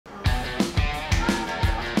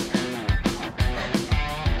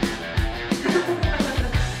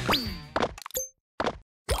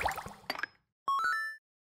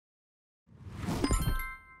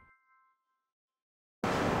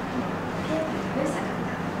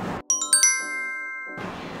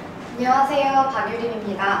안녕하세요,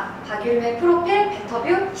 박유림입니다. 박유림의 프로필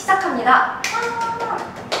bHterview 시작합니다.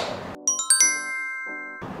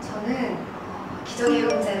 저는 기적의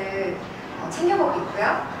형제를 챙겨보고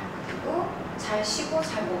있고요. 그리고 잘 쉬고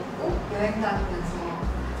잘 먹고 여행 다니면서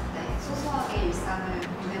소소하게 일상을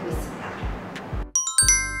보내고 있습니다.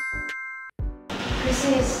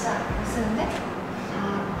 글씨 진짜 못 쓰는데?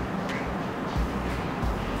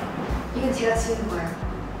 이건 제가 지은 거예요.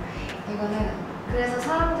 이거는 그래서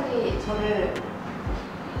사람들이 저를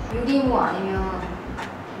유리무 아니면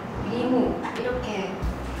리무 이렇게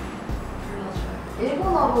불러줘요.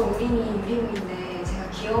 일본어로 유리무인데 제가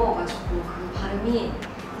귀여워가지고 그 발음이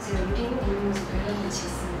제가 유리무, 리무에서 유리무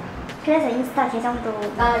지었습니다. 그래서 인스타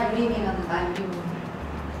계정도 나 유림이라는 나 유리무.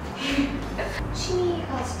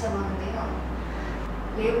 취미가 진짜 많은데요.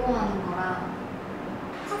 레고 하는 거랑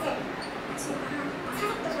퍼즐,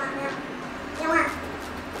 사색도 좋아하고요. 영화.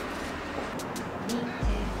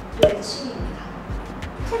 제 취미입니다.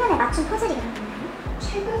 최근에 맞춘 퍼즐이 그런 건가요?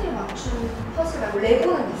 최근에 맞춘 퍼즐 말고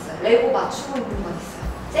레고는 있어요. 레고 맞추고 있는 건 있어요.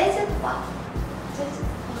 재즈바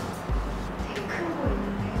되게 큰 거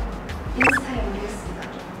있는데요. 인스타에 올리겠습니다.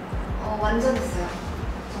 완전 있어요.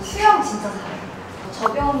 저 수영 진짜 잘해요.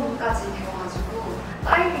 저변까지 배워가지고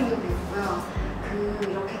다이빙도 배우고요.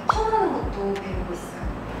 이렇게 턴하는 것도 배우고 있어요.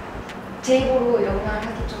 제 입으로 이런 말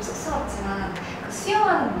하기 좀 쑥스럽지만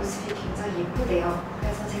수영하는 모습이 굉장히 예쁘대요.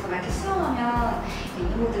 그래서 제가 막 이렇게 수영하면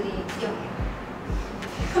이모들이 구경해요.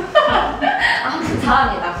 아무튼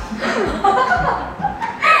잘합니다.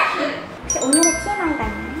 혹시 오늘의 TMI가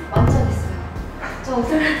있나요? 완전 있어요. 저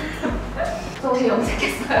오늘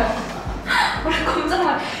염색했어요. 원래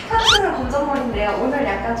검정머리, 현실은 검정머리인데요. 오늘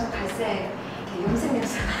약간 좀 갈색 염색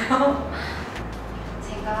냄새 나요.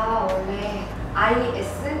 제가 원래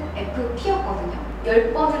ISFP였거든요.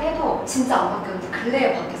 10번을 해도 진짜 안 바뀌었는데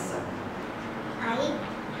근래에 바뀌었어요.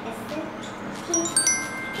 ISFP로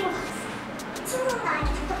바뀌었어요. 친구가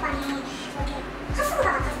이렇게 단톡방에 이렇게 핫스보다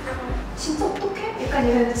맞춰줬다고. 진짜 어떡해? 약간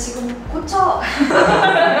이러면 지금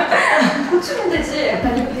고치면 되지?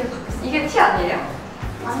 약간 이렇게 바뀌었어. 이게 티 아니에요?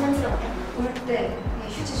 완전 티가 어때요? 올 때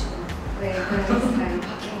휴지 주고 그런 스타일로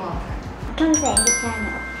바뀐 것 같아요. 박형제 MBTI는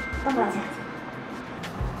어떤 거라고 생각하세요?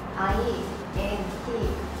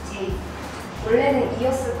 INTJ 원래는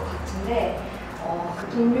E였을 것 같은데 그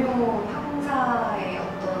동료 형사의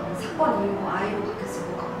어떤 사건 이후로 I로 바뀌었을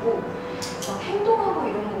것 같고 행동하고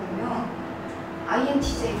이런 거 보면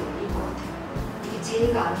INTJ가 E일 것 같아요. 이게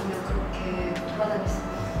J가 아니면 그렇게 돌아다녔을 것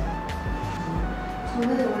같아요. 저는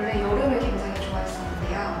원래 여름을 굉장히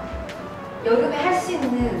좋아했었는데요. 여름에 할 수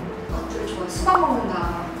있는 것들을 좋아해요. 수박 먹는다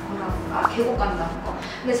거라던가 계곡 간다는 거.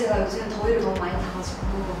 근데 제가 요즘 더위를 너무 많이 타가지고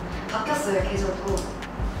바뀌었어요, 계절도.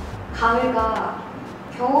 가을과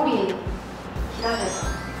겨울이 기다려서.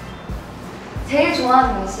 제일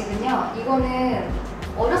좋아하는 음식은요, 이거는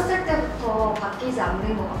어렸을 때부터 바뀌지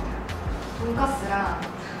않는 것 같아요. 돈가스랑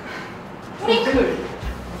뿌링클.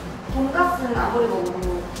 돈가스는 아무리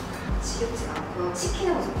먹어도 지겹지가 않고요.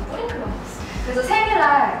 치킨은 무조건 뿌링클만 먹었어요. 그래서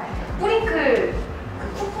생일날 뿌링클 그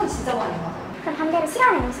쿠폰 진짜 많이 받아요. 그럼 반대로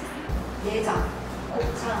싫어하는 음식? 내장,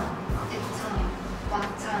 곱창, 대창,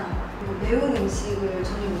 막창, 그리고 매운 음식을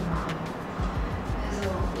전혀 못 먹어요. 그래서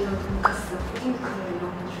이런 돈가스, 뿌링클 이런 거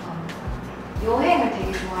좋아합니다. 여행을 되게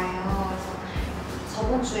좋아해요. 그래서 저번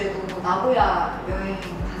주에도 나고야 여행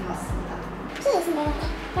다녀왔습니다. 혹시 있으면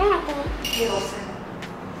여행할 때 계획 없어요.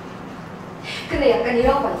 근데 약간 이런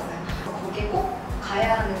거 있어요. 거기에 꼭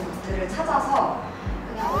가야 하는 곳들을 찾아서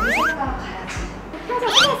그냥 언젠가 가야지. 평소에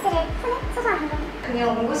스트레스를 푸는 소소한 행동? 그냥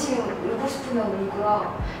울고 싶으면 울고요.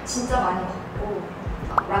 진짜 많이 걷고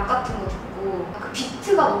락 같은 거 듣고 그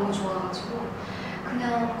비트가 너무 좋아가지고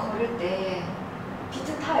그냥 걸을 때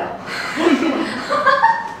비트 타요.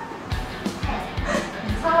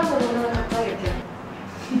 사람들 오면 갑자기 이렇게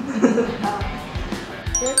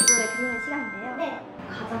노래 드리는 시간인데요. 네.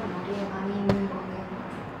 가장 머리에 많이 있는 거는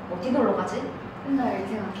어디 놀러 가지? 맨날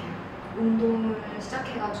생각해요. 운동을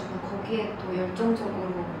시작해가지고 거기에 또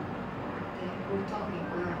열정적으로 몰두하고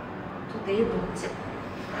있고요. 저 내일 뭐 먹지?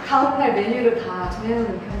 다음날 메뉴를 다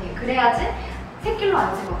정해놓는 편이에요. 그래야지 새끼로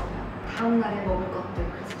안 새거든요. 다음날에 먹을 것들.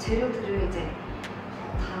 그래서 재료들을 이제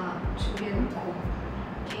다 준비해놓고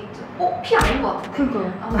계획적. 피 아닌 것 같은데? 그거.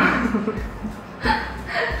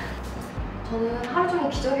 저는 하루 종일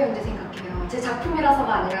기적의 형제 생각해요. 제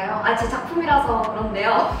작품이라서가 아니라요. 제 작품이라서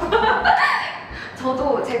그런데요.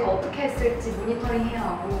 저도 제가 어떻게 했을지 모니터링 해야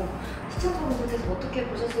하고 시청자분들께서 어떻게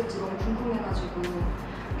보셨을지 너무 궁금해가지고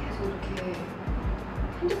계속 이렇게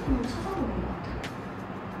핸드폰을 찾아보는 것 같아요.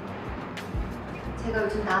 제가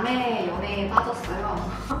요즘 남의 연애에 빠졌어요.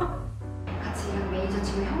 같이 일하는 매니저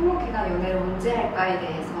지금 형목이가 연애를 언제 할까에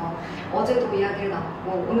대해서 어제도 이야기를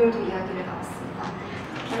나눴고 오늘도 이야기를 나눴습니다.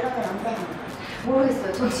 결론은 언제 나요?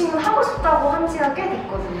 모르겠어요. 저 친구는 하고 싶다고 한 지가 꽤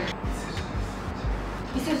됐거든요.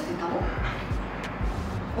 있을 수도 있다고?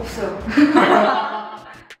 없어요.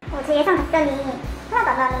 제 예상 답변이 하나도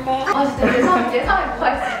안 나왔는데. 아 진짜 예상에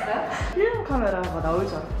뭐가 있었어요? 필름 카메라가 나올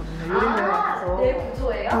줄 알았거든요. 유림에서. 내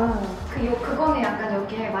구조예요? 그거는 약간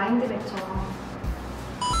여기에 마인드맵처럼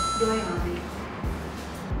여행 안에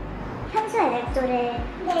현수의 내 구조를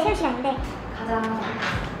세울 시간인데 가장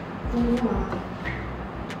궁금한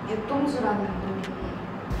육동주라는 인물이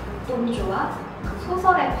육동주와 그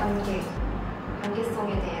소설의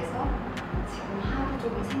관계성에 대해서 지금 하루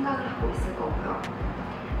종일 생각을 하고 있을 거고요.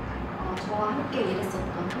 저와 함께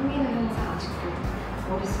일했었던 한민우 형사 아직도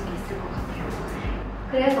머릿속에 있을 것 같아요.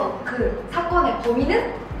 그래서 그 사건의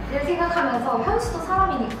범인은? 를 생각하면서 현수도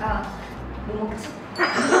사람이니까 뭐 먹지?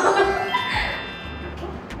 이렇게?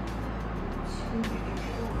 지금 이렇게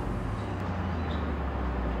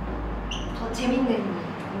더 재밌는,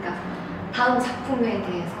 그러니까 다음 작품에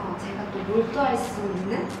대해서 제가 또 몰두할 수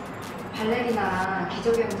있는 발레리나랑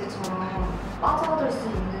기적의형제처럼 빠져들 수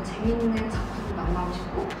있는 재밌는 작품을 만나고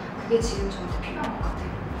싶고 그게 지금 저한테 필요한 것 같아요.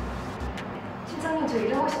 팀장님, 저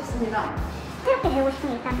이러고 싶습니다. 새롭게 배우고 싶은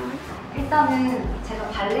게 있다면? 일단은 제가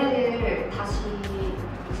발레를 다시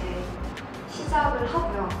이제 시작을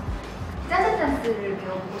하고요. 재즈 댄스를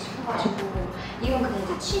배워보고 싶어가지고 이건 그냥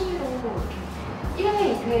이제 취미로 이렇게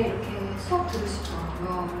 1회, 2회 이렇게 수업 들을 수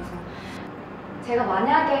있더라고요. 그래서 제가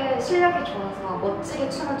만약에 실력이 좋아서 멋지게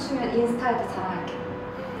춤을 추면 인스타에도 자랑할게요.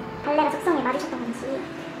 발레가 적성에 맞으셨던 건지.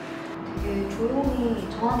 되게 조용히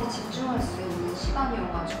저한테 집중할 수 있는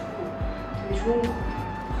시간이어가지고 되게 좋은 것 같아요.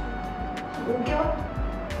 한 5개월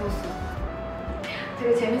배웠어요.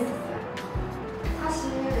 되게 재밌었어요.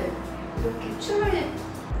 사실 이렇게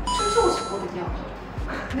춤추고 싶거든요.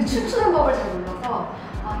 근데 춤추는 법을 잘 몰라서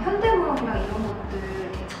현대무용이랑 이런 것들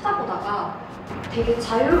이렇게 찾아보다가 되게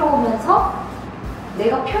자유로우면서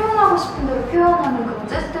내가 표현하고 싶은 대로 표현하는 그런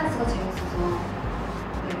재즈 댄스가 재밌어서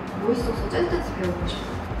멋있어서 재즈 댄스 배워보고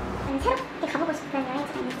싶어요. 새롭게 가보고 싶은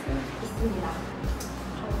여행지가 있는지. 있습니다.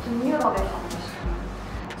 저 북유럽에 가보고 싶어요.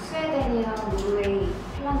 스웨덴이랑 노르웨이,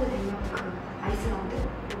 핀란드, 덴마크, 아이슬란드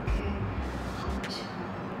이렇게 가보고 싶어요.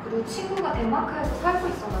 그리고 친구가 덴마크에서 살고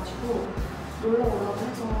있어가지고 놀러 오라고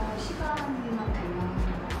해서 시간만 되면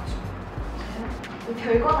가고 싶어요.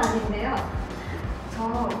 별건 아닌데요.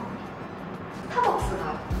 저 스타벅스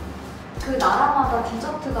가요. 그 나라마다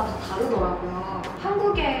디저트가 다 다르더라고요.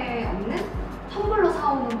 한국에 없는 텀블러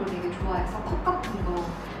사오는 걸 되게 좋아해서 컵 같은 거.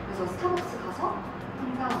 그래서 스타벅스 가서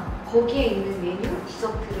항상 거기에 있는 메뉴,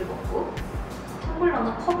 디저트를 먹고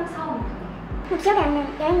텀블러나 컵을 사오는 편이에요. 기억에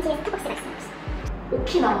남는 여행지에 스타벅스가 있어요.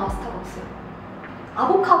 오키나와 스타벅스.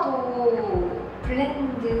 아보카도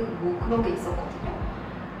블렌드 뭐 그런 게 있었거든요.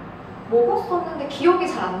 먹었었는데 기억이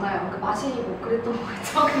잘 안 나요. 그 맛이 뭐 그랬던 거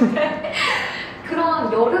같죠. 근데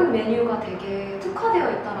그런 여름 메뉴가 되게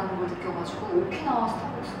특화되어 있다는 걸 느껴가지고 오키나와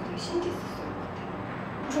스타벅스가 되게 신기했었어요.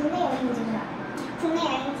 국내 여행지는 국내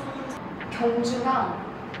여행지는 경주랑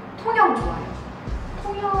통영 좋아해요.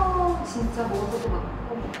 통영 진짜 먹을 것도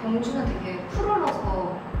많고 경주는 되게 푸르러서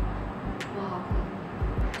좋아하고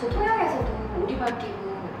저 통영에서도 오리발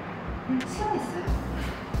끼고 수영했어요.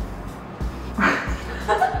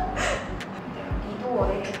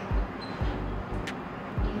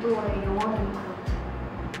 리도어의 영원한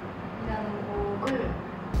그렇듯이라는 곡을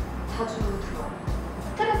자주 들어요.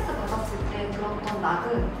 스트레스 받았을 때 들었던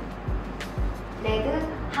락은 레드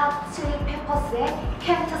핫 칠리 페퍼스의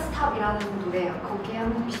Can't Stop이라는 노래예요. 거기에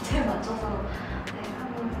한번 비트에 맞춰서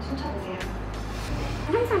한번 춤춰보세요.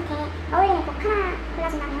 현수한테 어울리는 곡 하나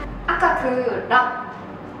골라준다면? 아까 그 락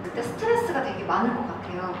그때 스트레스가 되게 많을 것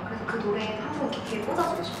같아요. 그래서 그 노래에 한번 깊게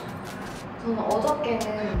꽂아주고 싶어요. 저는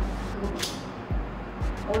어저께는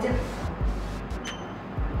어제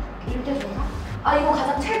일대조사? 이거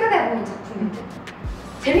가장 최근에 본 작품인데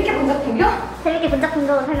재밌게 본 작품이요? 재밌게 본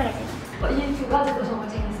작품도 설명해주세요. 이 두 가지도 정말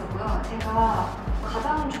재밌었고요. 제가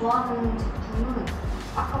가장 좋아하는 작품은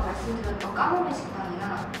아까 말씀드렸던 까모메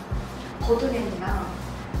식당이랑 버드맨이랑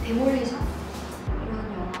데몰리션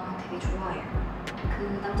이런 영화 되게 좋아해요.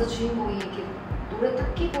 그 남자 주인공이 이렇게 노래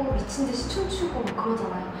딱 끼고 미친 듯이 춤추고 막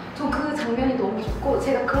그러잖아요. 전 그 장면이 너무 좋고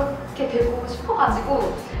제가 그렇게 되고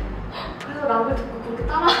싶어가지고 그래서 락을 듣고 그렇게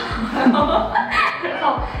따라하는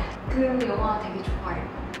그래서 그 영화 되게 좋아해요.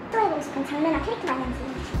 또 해보고 싶은 장르나 캐릭터가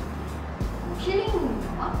있는지. 힐링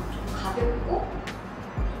영화? 좀 가볍고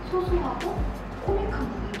소소하고 코믹한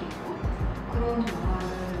부분도 있고 그런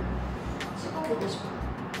영화를 찍어보고 싶어요.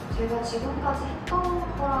 제가 지금까지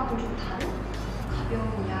했던 거랑은 좀 다른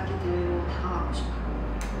가벼운 이야기들로 다가가고 싶어요.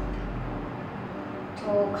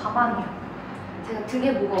 저 가방이요. 제가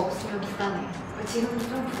등에 뭐가 없으면 불안해요. 지금도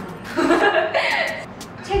좀 불안해요.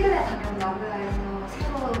 최근에 다녀온 나고야에서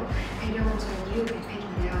새로 데려온 저희 뉴욕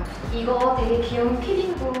백팩인데요. 이거 되게 귀여운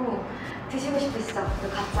키링도 드시고 싶으시죠?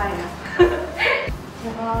 이거 가짜예요.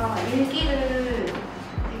 제가 일기를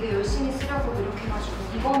되게 열심히 쓰려고 노력해가지고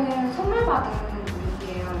이거는 선물 받은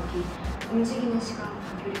일기예요. 여기 움직이는 시간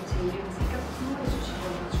박유림 제 이름 새겨서 선물해 주신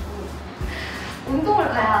거여가지고 운동을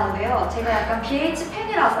가야 하는데요. 제가 약간 bH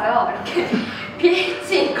팬이라서요. 이렇게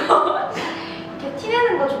bH 이거 이렇게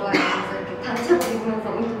티내는 거 좋아해요. 그래서 이렇게 단체복 입으면서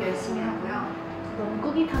운동 열심히 하고요. 너무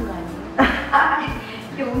꾸깃한 거 아니에요? 아,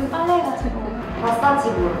 이게 오늘 빨래 해가지고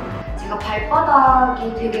마사지볼. 제가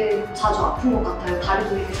발바닥이 되게 자주 아픈 것 같아요. 다리도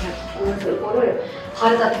되게 잘 붓고. 그래서 이거를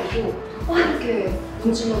발에다 대고 이렇게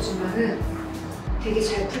문질러주면은 되게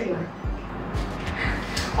잘 풀려요.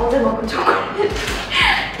 어제 먹은 초콜릿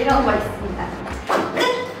이런 거 있습니다.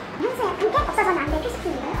 평소에 본격 없어서는 안 될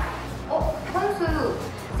필수품이에요? 선수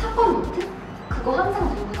사건 노트? 그거 항상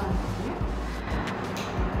들고 다니거든요.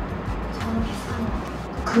 저는 비슷한 것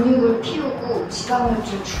같아요. 근육을 키우고 지방을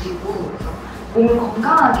좀 줄이고 그래서 몸을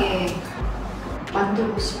건강하게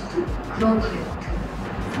만들고 싶은 그런 다이어트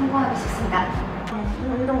성공하고 싶습니다.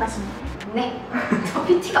 운동 가시는 네, 저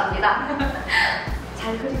PT 갑니다.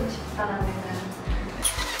 잘 그리고 싶다라는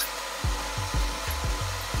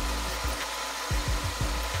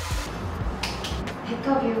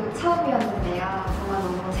bHterview 처음이었는데요. 정말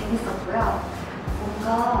너무 재밌었고요.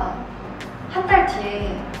 뭔가 한 달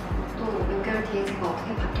뒤에 또 몇 개월 뒤에 제가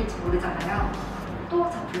어떻게 바뀔지 모르잖아요. 또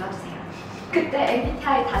저 불러주세요. 그때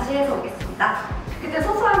MBTI 다시 해서 오겠습니다. 그때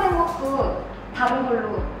소소한 행복도 다른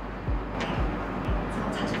걸로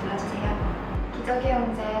저 자주 불러주세요.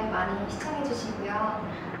 기적의형제 많이 시청해주시고요.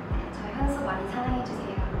 저희 현수 많이 사랑해주세요.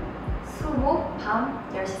 수목 밤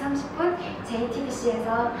 10시 30분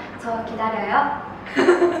JTBC에서 저 기다려요.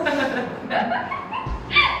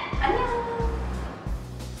 안녕.